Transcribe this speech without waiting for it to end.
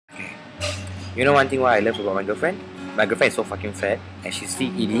You know one thing what I love about my girlfriend? My girlfriend is so fucking fat and she's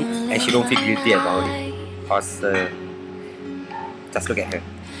still eat it and she don't feel guilty about it. Awesome. Just look at her.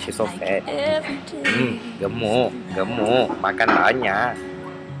 She's so fat. Gemuk, gemuk. Makan banyak.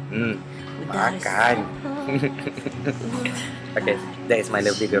 Makan. Okay, that is my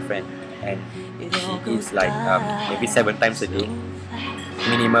lovely girlfriend. And she eats like maybe 7 times a day.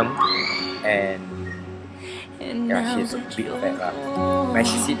 Minimum. And yeah, she's a big fat lah. When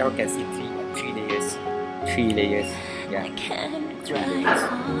she sit down, can see 3 layers. 3 layers. Yeah. 3 layers.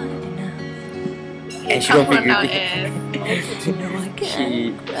 And she don't feel guilty.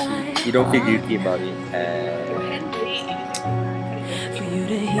 she don't feel guilty about it.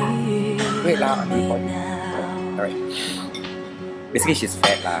 Wait lah, alright. Basically she's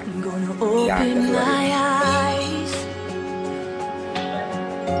fat lah. Yeah, that's what it is.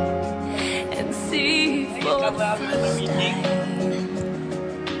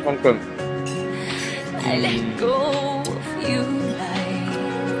 Confirm.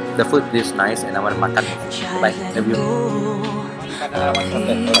 The food is nice and I want to makan. Bye. Love you.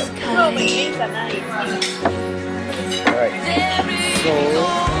 Alright. So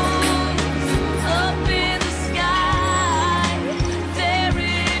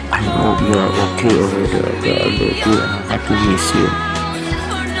I hope you are okay over there. I love you and I have to miss you.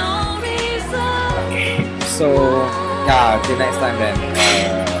 Okay. So yeah, till next time then.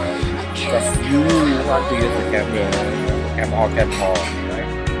 Because you want to use the camera, cam all,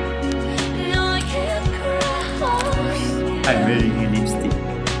 right? I'm wearing a lipstick.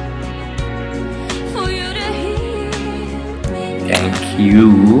 Thank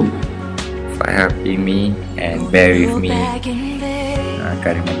you for helping me and bear with me. I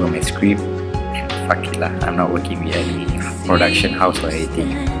can't remember my script. Fuck it lah, I'm not working with any production house or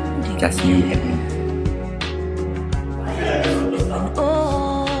anything. Just you and me.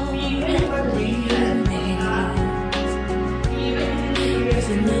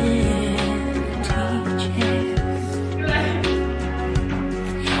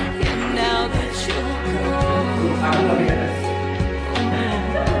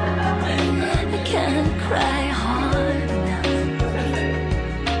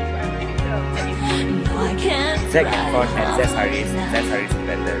 Zach and Ford and Zeth Haris. Zeth Haris is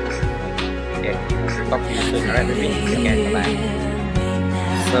better. Okay, talk to you soon, alright baby? Okay, bye.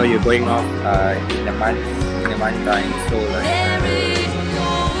 So you're going off in a month time, so like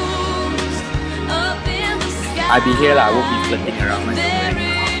I'll be here lah, I won't be flirting around my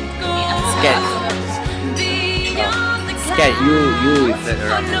girlfriend. Scared. Scared you will flirt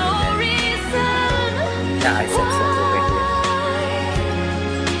around my girlfriend. Yeah, I said so over here.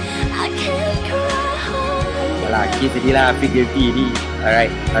 Lah, kiss je lah, feel guilty ni. Alright,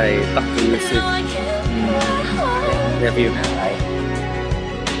 I talk to you soon. Love you. Bye.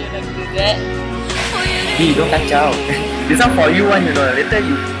 Hey, don't kacau. This one for you one, you know. Later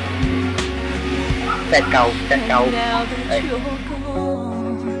you fat cow. Right.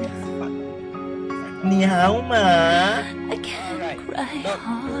 Ni hao ma. Alright. Look.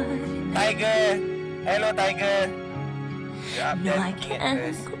 Tiger. Hello, Tiger. You're up there looking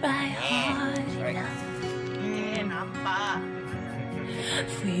at us. Right.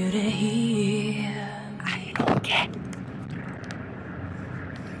 For you to hear, I don't care.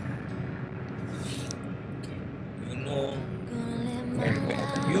 You know,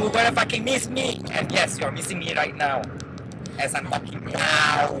 you gonna fucking miss me, and yes, you're missing me right now, as I'm talking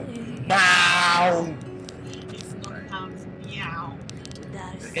now. It's not now, it's meow.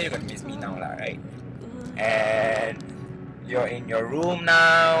 Okay, you're gonna miss me now, lah, right? And you're in your room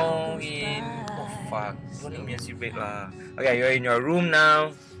now. Fuck, don't give me a secret lah. Okay, you're in your room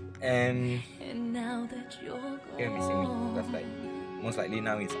now, and you're missing me because like most likely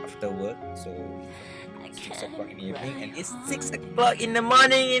now it's after work, so 6 o'clock in the evening, and it's 6 o'clock in the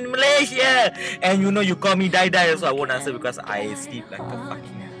morning in Malaysia. And you know you call me die, so I won't answer because I sleep like a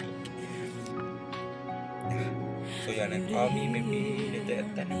fucking pig. So you're gonna call me maybe later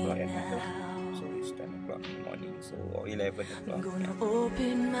at 10 o'clock at night. So it's 10 o'clock in the morning, so or 11 o'clock.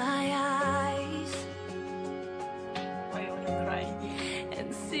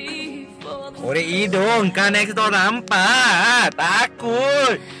 Korek hidung, kan next door nampak.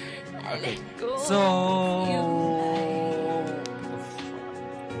 Takut. Okay, so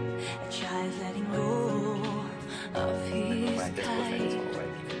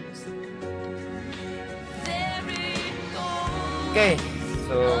okay,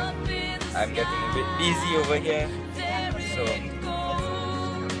 so I'm getting a bit busy over here. So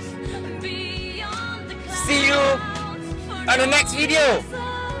see you on the next video.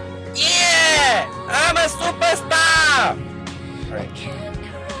 Yeah, I'm a superstar. Alright,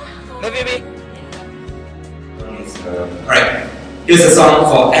 love you, baby. Alright, here's a song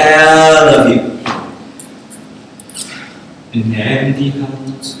for all of you. An empty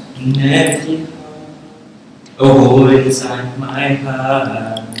house, an empty house, a hole inside my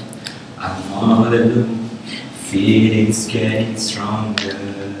heart. I'm all alone, feelings getting stronger.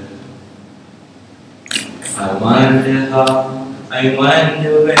 I wonder how, I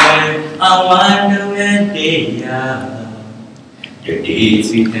wonder where, I wonder where they are. The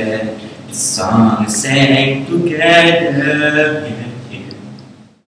days we had, the song we sang together.